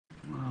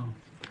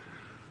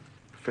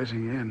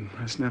Fitting in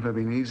has never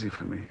been easy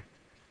for me.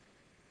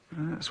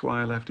 That's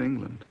why I left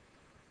England.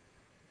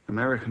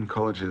 American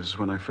colleges,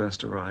 when I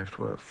first arrived,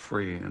 were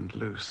free and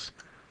loose.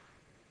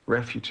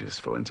 Refuges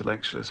for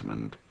intellectualism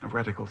and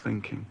heretical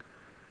thinking.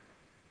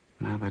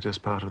 Now they're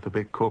just part of the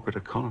big corporate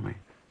economy,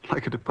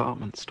 like a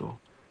department store.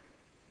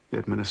 The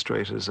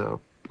administrators are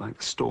like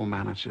the store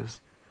managers.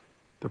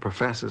 The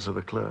professors are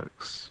the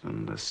clerks,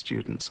 and the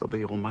students are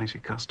the almighty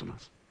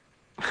customers.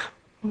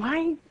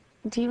 Why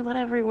do you let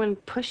everyone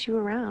push you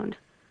around?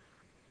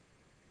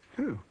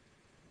 Who?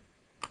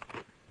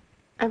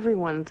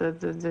 Everyone,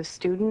 the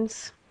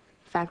students,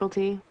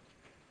 faculty,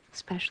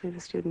 especially the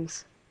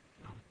students.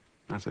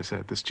 As I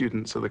said, the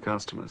students are the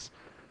customers,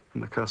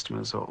 and the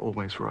customers are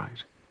always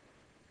right.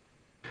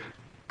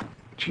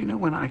 Do you know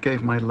when I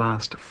gave my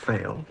last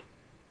fail?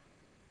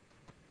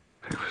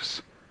 It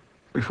was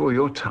before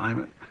your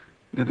time,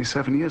 nearly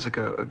 7 years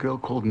ago, a girl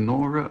called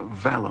Nora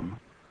Vallum.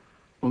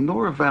 Well,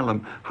 Nora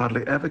Vallum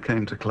hardly ever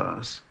came to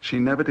class. She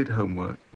never did homework.